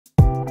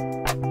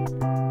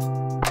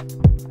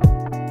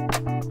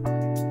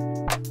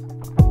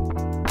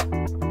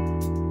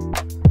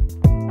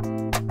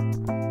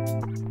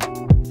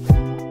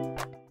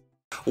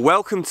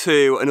Welcome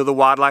to another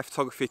wildlife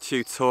photography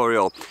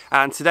tutorial,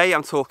 and today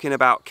I'm talking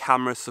about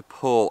camera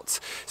support.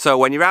 So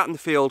when you're out in the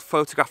field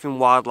photographing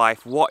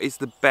wildlife, what is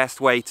the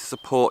best way to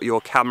support your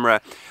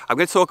camera? I'm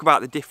going to talk about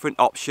the different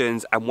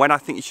options and when I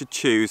think you should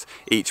choose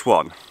each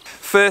one.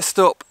 First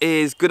up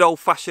is good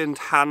old-fashioned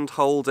hand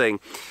holding.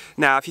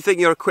 Now if you think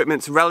your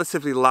equipment's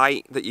relatively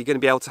light, that you're going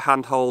to be able to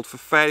hand hold for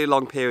fairly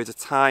long periods of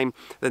time,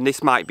 then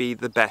this might be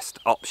the best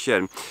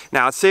option.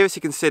 Now I'd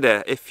seriously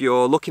consider, if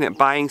you're looking at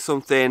buying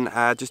something,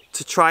 just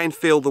to try and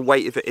feel the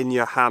weight of it in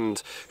your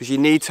hand, because you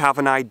need to have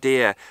an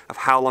idea of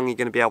how long you're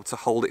going to be able to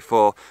hold it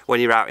for when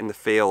you're out in the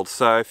field.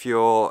 So if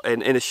you're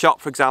in a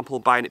shop, for example,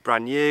 buying it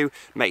brand new,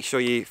 make sure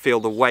you feel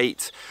the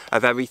weight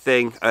of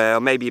everything, or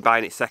maybe you're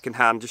buying it second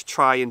hand, just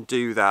try and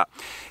do that.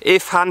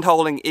 If hand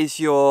holding is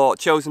your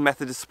chosen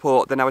method of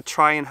support, then I would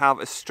try and have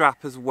a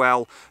strap as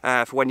well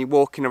for when you're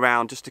walking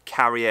around, just to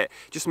carry it.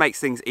 Just makes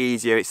things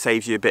easier, it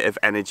saves you a bit of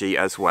energy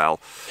as well.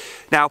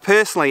 Now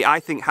personally, I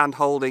think hand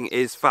holding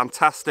is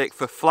fantastic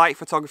for flight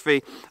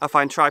photography. I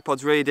find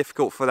tripods really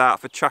difficult for that.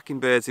 For tracking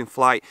birds in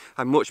flight,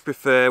 I much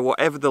prefer,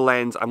 whatever the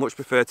lens, I much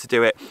prefer to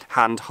do it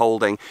hand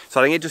holding. So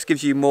I think it just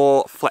gives you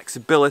more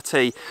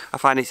flexibility. I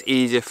find it's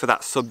easier for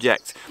that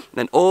subject.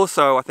 And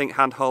also I think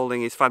hand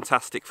holding is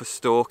fantastic for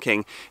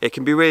stalking. It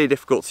can be really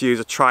difficult to use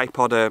a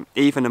tripod or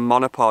even a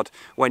monopod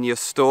when you're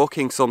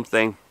stalking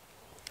something,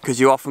 because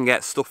you often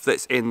get stuff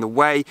that's in the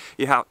way.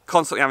 You have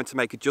constantly having to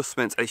make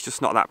adjustments, and it's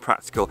just not that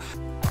practical.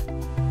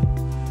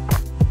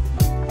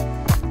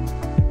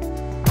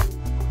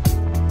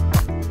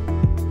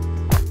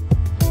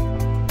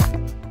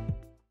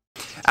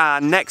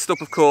 And next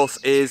up, of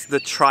course, is the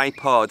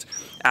tripod.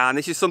 And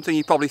this is something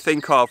you probably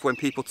think of when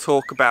people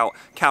talk about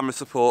camera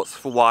supports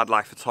for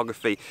wildlife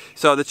photography.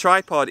 So the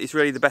tripod is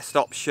really the best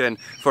option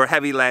for a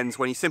heavy lens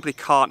when you simply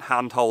can't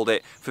hand hold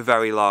it for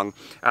very long.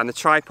 And the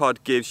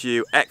tripod gives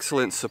you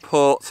excellent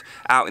support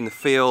out in the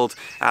field.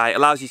 It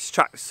allows you to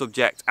track the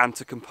subject and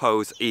to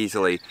compose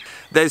easily.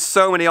 There's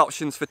so many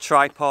options for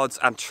tripods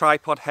and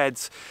tripod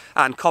heads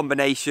and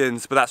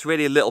combinations, but that's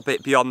really a little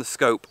bit beyond the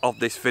scope of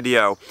this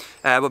video.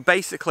 But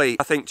basically,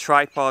 I think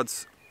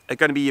tripods are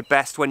going to be your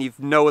best when you've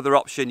no other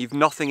option, you've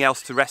nothing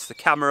else to rest the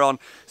camera on.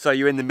 So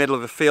you're in the middle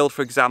of a field,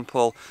 for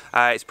example,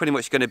 it's pretty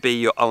much going to be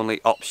your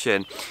only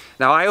option.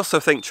 Now I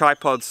also think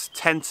tripods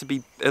tend to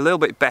be a little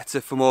bit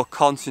better for more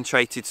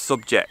concentrated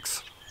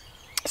subjects.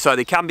 So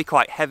they can be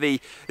quite heavy,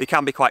 they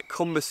can be quite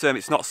cumbersome.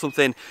 It's not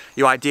something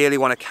you ideally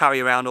want to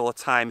carry around all the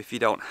time if you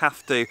don't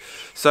have to.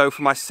 So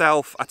for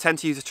myself, I tend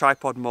to use a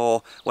tripod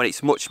more when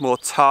it's much more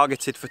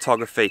targeted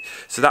photography.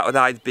 So that would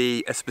either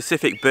be a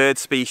specific bird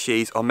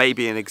species or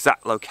maybe an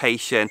exact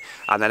location,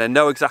 and then I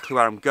know exactly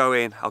where I'm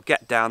going. I'll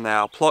get down there,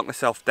 I'll plonk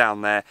myself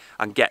down there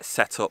and get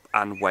set up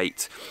and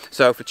wait.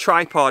 So for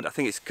tripod, I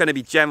think it's going to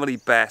be generally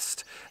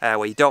best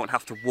where you don't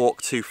have to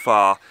walk too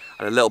far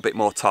and a little bit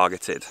more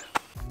targeted.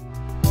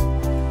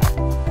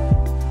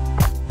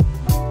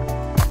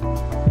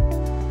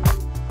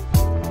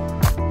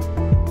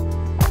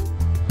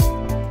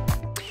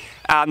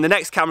 And the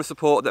next camera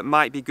support that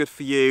might be good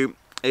for you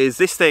is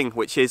this thing,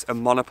 which is a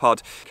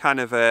monopod, kind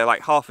of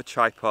like half a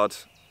tripod.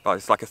 Well,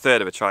 it's like a third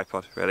of a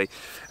tripod, really.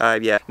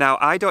 Yeah. Now,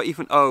 I don't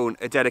even own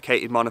a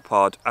dedicated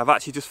monopod. I've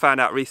actually just found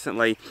out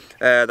recently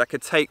that I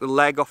could take the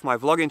leg off my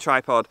vlogging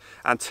tripod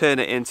and turn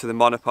it into the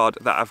monopod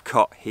that I've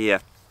got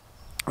here,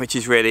 which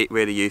is really,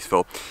 really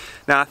useful.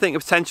 Now, I think the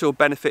potential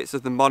benefits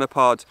of the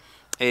monopod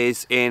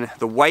is in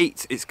the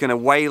weight. It's going to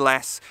weigh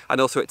less,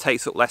 and also it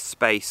takes up less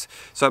space,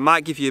 so it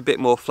might give you a bit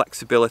more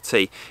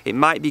flexibility. It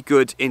might be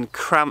good in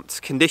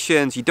cramped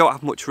conditions, you don't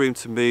have much room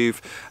to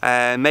move.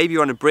 Maybe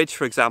you're on a bridge,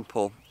 for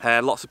example,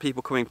 lots of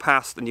people coming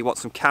past and you want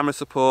some camera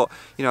support.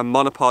 You know, a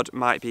monopod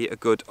might be a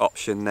good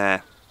option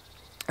there.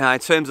 In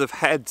terms of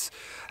heads,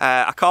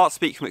 I can't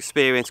speak from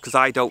experience because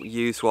I don't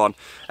use one,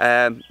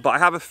 but I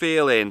have a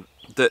feeling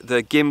that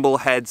the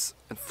gimbal heads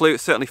and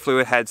certainly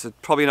fluid heads are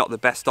probably not the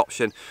best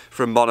option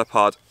for a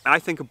monopod. I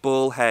think a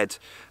ball head,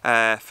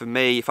 for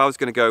me, if I was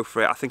going to go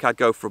for it, I think I'd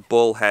go for a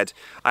ball head.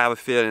 I have a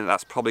feeling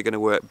that's probably going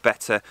to work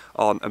better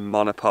on a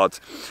monopod.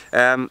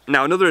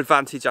 Now another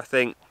advantage, I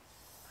think,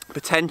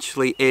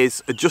 potentially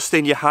is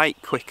adjusting your height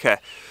quicker.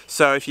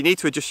 So if you need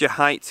to adjust your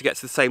height to get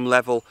to the same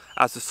level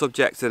as the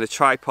subject in a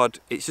tripod,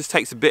 it just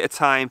takes a bit of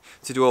time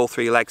to do all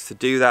three legs to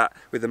do that.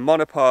 With a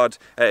monopod,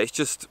 it's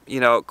just, you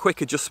know,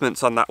 quick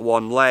adjustments on that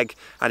one leg,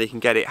 and you can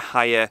get it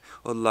higher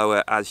or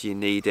lower as you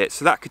need it.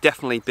 So that could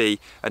definitely be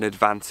an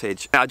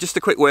advantage. Now just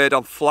a quick word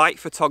on flight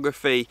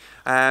photography.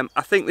 I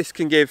think this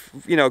can give,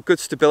 you know, good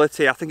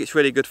stability. I think it's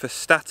really good for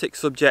static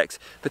subjects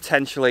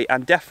potentially,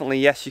 and definitely,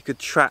 yes, you could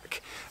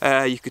track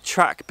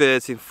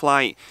birds in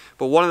flight.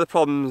 But one of the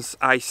problems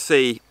I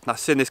see, I've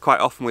seen this quite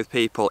often with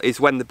people,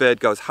 is when the bird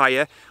goes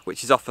higher,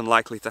 which is often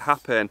likely to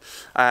happen.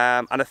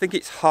 And I think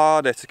it's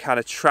harder to kind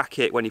of track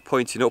it when you're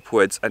pointing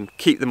upwards and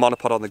keep the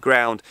monopod on the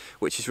ground,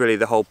 which is really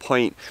the whole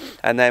point.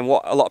 And then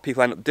what a lot of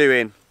people end up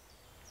doing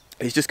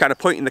is just kind of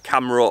pointing the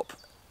camera up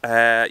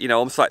you know,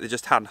 almost like they're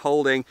just hand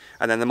holding,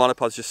 and then the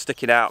monopod's just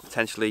sticking out,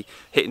 potentially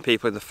hitting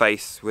people in the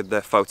face with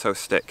the photo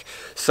stick.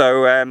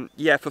 So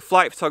yeah, for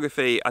flight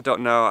photography, I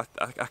don't know,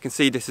 I can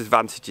see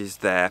disadvantages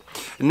there.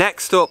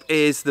 Next up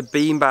is the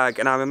beanbag,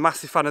 and I'm a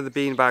massive fan of the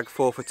beanbag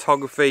for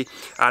photography,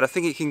 and I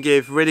think it can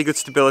give really good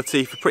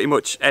stability for pretty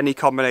much any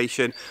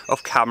combination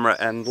of camera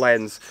and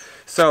lens.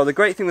 So the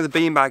great thing with the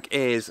beanbag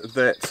is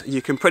that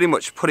you can pretty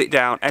much put it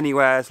down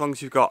anywhere as long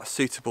as you've got a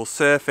suitable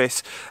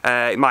surface.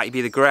 It might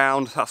be the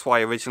ground, that's why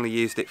I originally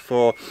used it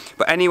for,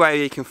 but anywhere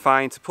you can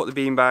find to put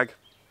the beanbag,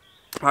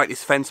 like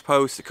this fence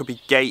post, it could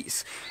be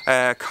gates,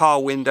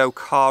 car window,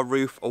 car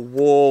roof, a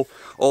wall,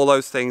 all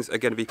those things are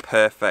going to be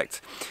perfect.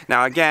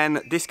 Now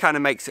again, this kind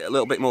of makes it a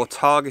little bit more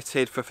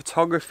targeted for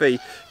photography,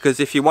 because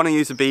if you want to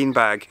use a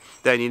beanbag,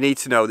 then you need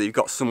to know that you've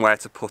got somewhere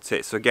to put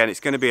it. So again, it's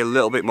going to be a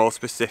little bit more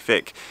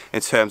specific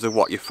in terms of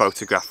what you're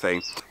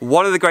photographing.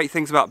 One of the great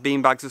things about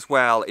beanbags as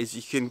well is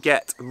you can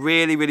get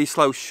really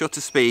slow shutter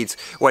speeds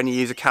when you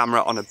use a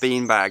camera on a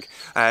beanbag.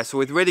 So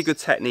with really good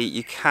technique,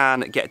 you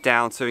can get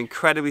down to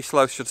incredibly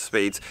slow shutter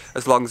speeds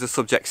as long as the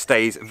subject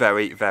stays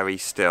very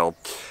still.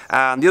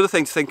 The other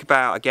thing to think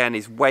about again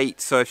is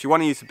weight. So if you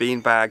want to use a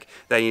beanbag,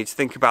 then you need to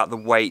think about the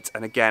weight,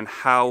 and again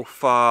how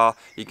far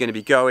you're going to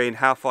be going,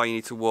 how far you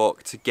need to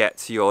walk to get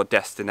to your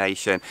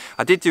destination.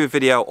 I did do a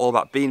video all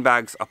about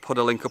beanbags. I'll put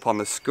a link up on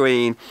the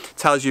screen. It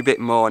tells you a bit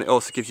more, and it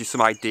also gives you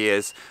some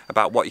ideas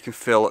about what you can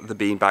fill the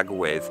beanbag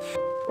with.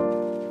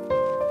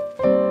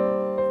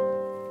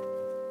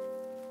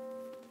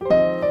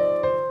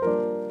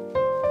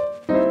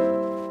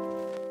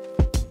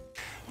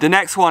 The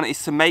next one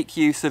is to make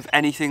use of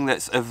anything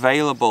that's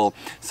available.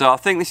 So I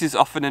think this is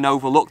often an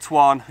overlooked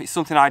one. It's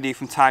something I do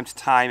from time to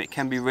time. It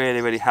can be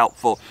really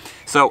helpful.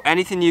 So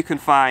anything you can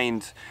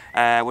find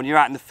when you're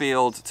out in the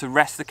field to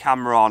rest the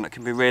camera on, it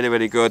can be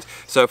really good.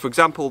 So for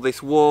example,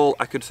 this wall,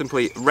 I could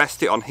simply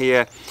rest it on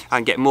here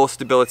and get more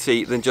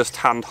stability than just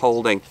hand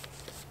holding.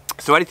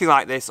 So anything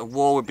like this, a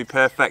wall would be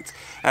perfect.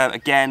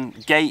 Again,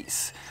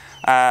 gates,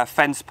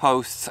 fence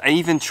posts,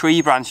 even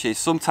tree branches.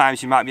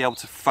 Sometimes you might be able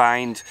to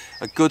find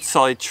a good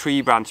solid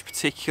tree branch,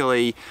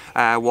 particularly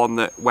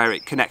one where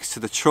it connects to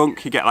the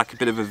trunk. You get like a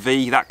bit of a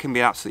V. That can be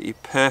absolutely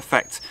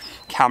perfect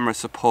camera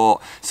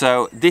support.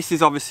 So this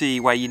is obviously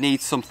where you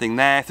need something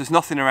there. If there's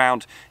nothing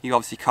around, you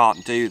obviously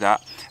can't do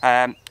that.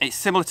 It's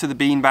similar to the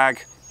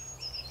beanbag.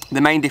 The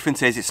main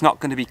difference is it's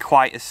not going to be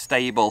quite as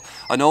stable,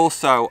 and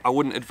also I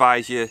wouldn't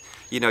advise you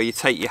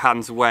take your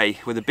hands away.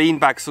 With a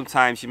beanbag,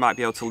 sometimes you might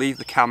be able to leave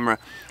the camera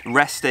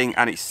resting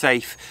and it's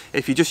safe.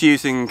 If you're just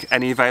using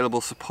any available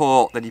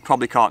support, then you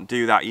probably can't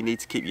do that. You need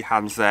to keep your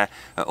hands there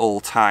at all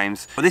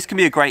times. But this can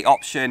be a great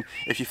option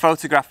if you're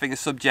photographing a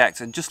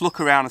subject, and just look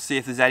around and see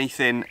if there's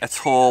anything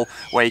at all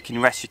where you can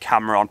rest your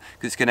camera on,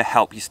 because it's going to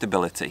help your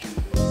stability.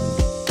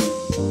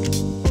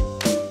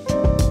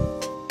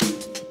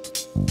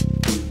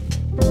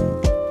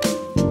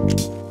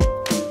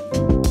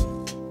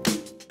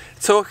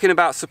 Talking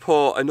about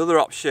support, another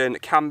option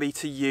can be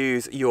to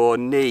use your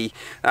knee.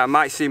 Now, it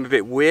might seem a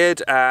bit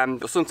weird,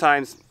 but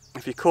sometimes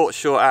if you're caught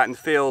short out in the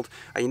field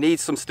and you need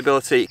some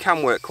stability, it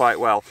can work quite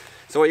well.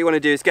 So what you want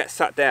to do is get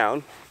sat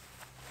down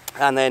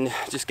and then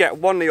just get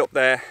one knee up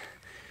there,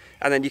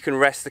 and then you can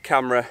rest the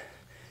camera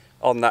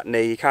on that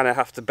knee. You kind of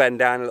have to bend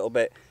down a little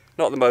bit.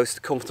 Not the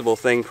most comfortable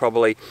thing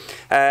probably,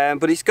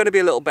 but it's going to be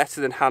a little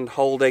better than hand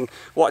holding.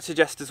 What I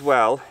suggest as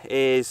well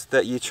is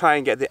that you try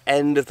and get the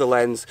end of the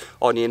lens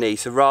on your knee.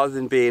 So rather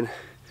than being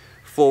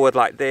forward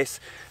like this,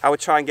 I would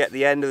try and get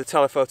the end of the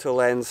telephoto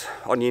lens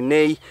on your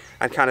knee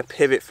and kind of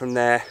pivot from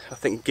there. I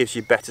think it gives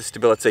you better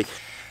stability.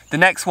 The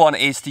next one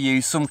is to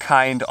use some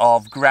kind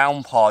of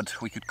ground pod,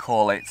 we could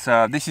call it.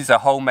 So this is a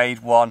homemade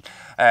one,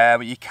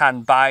 but you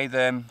can buy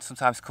them,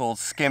 sometimes called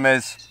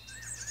skimmers.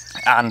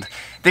 And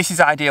this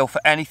is ideal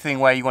for anything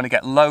where you want to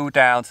get low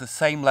down to the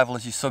same level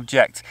as your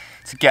subject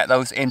to get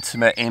those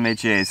intimate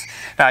images.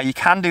 Now you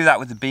can do that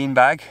with the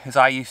beanbag, as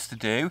I used to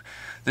do.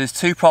 There's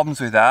two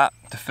problems with that.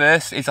 The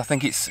first is I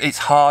think it's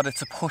harder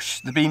to push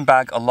the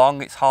beanbag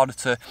along. It's harder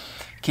to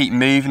keep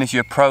moving as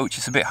you approach.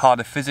 It's a bit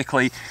harder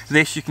physically.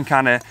 This you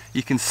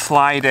can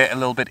slide it a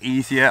little bit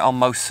easier on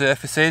most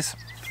surfaces.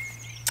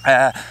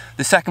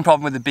 The second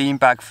problem with the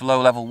beanbag for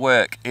low-level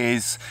work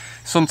is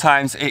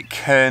sometimes it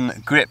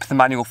can grip the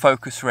manual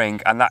focus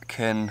ring, and that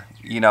can,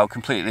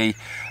 completely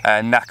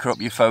knacker up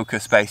your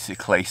focus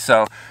basically.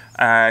 So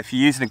if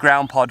you're using a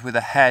ground pod with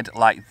a head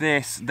like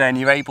this, then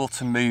you're able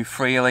to move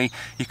freely.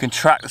 You can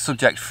track the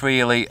subject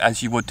freely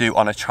as you would do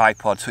on a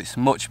tripod, so it's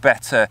much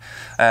better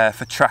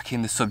for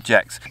tracking the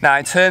subject. Now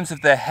in terms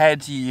of the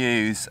head you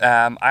use,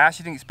 I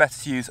actually think it's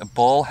better to use a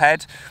ball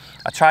head.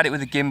 I tried it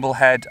with a gimbal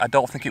head, I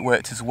don't think it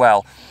worked as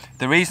well.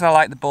 The reason I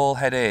like the ball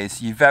head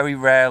is you're very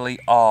rarely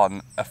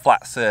on a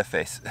flat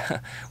surface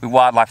with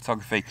wildlife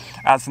photography.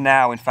 As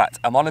now, in fact,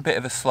 I'm on a bit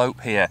of a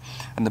slope here,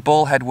 and the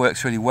ball head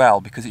works really well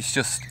because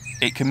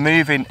it can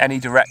move in any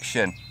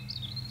direction.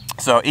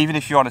 So even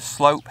if you're on a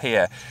slope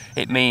here,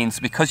 it means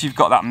because you've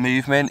got that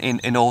movement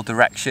in all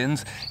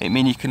directions, it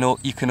means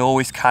you can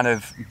always kind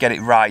of get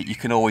it right, you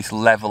can always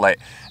level it.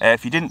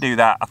 If you didn't do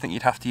that, I think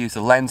you'd have to use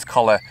the lens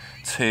collar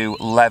to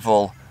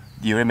level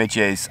your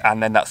images,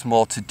 and then that's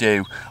more to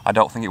do. I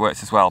don't think it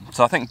works as well.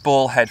 So I think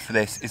ball head for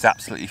this is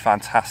absolutely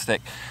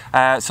fantastic.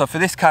 So for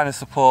this kind of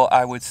support,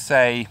 I would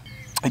say,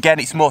 again,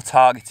 it's more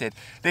targeted.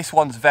 This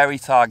one's very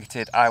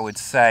targeted, I would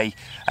say.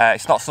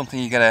 It's not something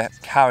you're going to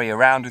carry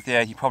around with you.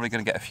 You're probably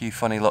going to get a few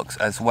funny looks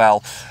as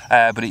well.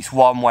 But it's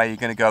one where you're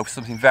going to go for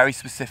something very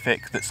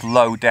specific that's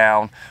low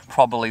down,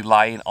 probably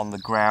lying on the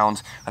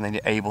ground, and then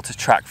you're able to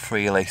track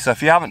freely. So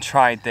if you haven't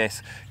tried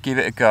this, give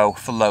it a go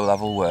for low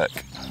level work.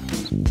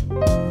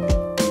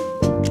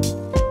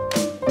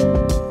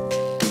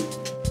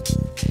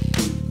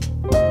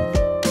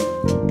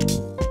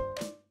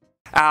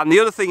 And the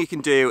other thing you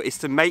can do is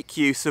to make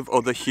use of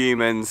other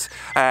humans.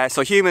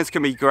 So humans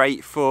can be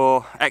great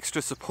for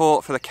extra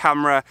support for the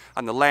camera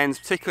and the lens,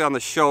 particularly on the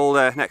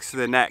shoulder next to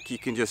the neck. You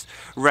can just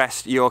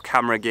rest your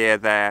camera gear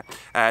there.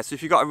 So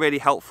if you've got a really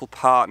helpful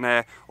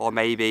partner, or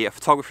maybe a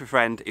photography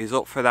friend who's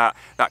up for that,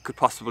 that could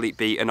possibly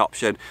be an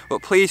option.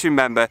 But please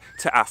remember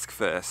to ask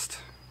first.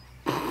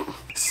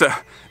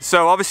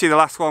 So obviously the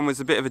last one was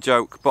a bit of a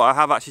joke, but I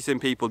have actually seen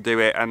people do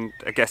it, and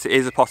I guess it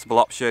is a possible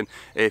option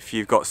if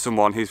you've got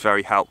someone who's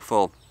very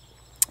helpful.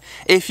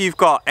 If you've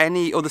got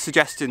any other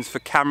suggestions for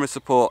camera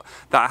support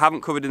that I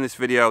haven't covered in this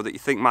video that you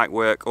think might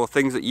work, or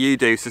things that you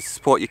do to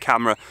support your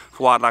camera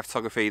for wildlife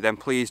photography, then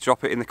please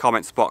drop it in the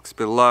comments box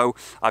below.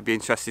 I'd be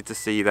interested to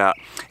see that.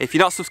 If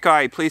you're not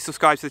subscribed, please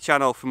subscribe to the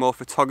channel for more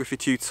photography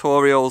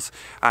tutorials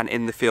and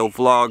in the field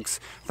vlogs.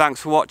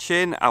 Thanks for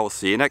watching. I will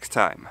see you next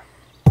time.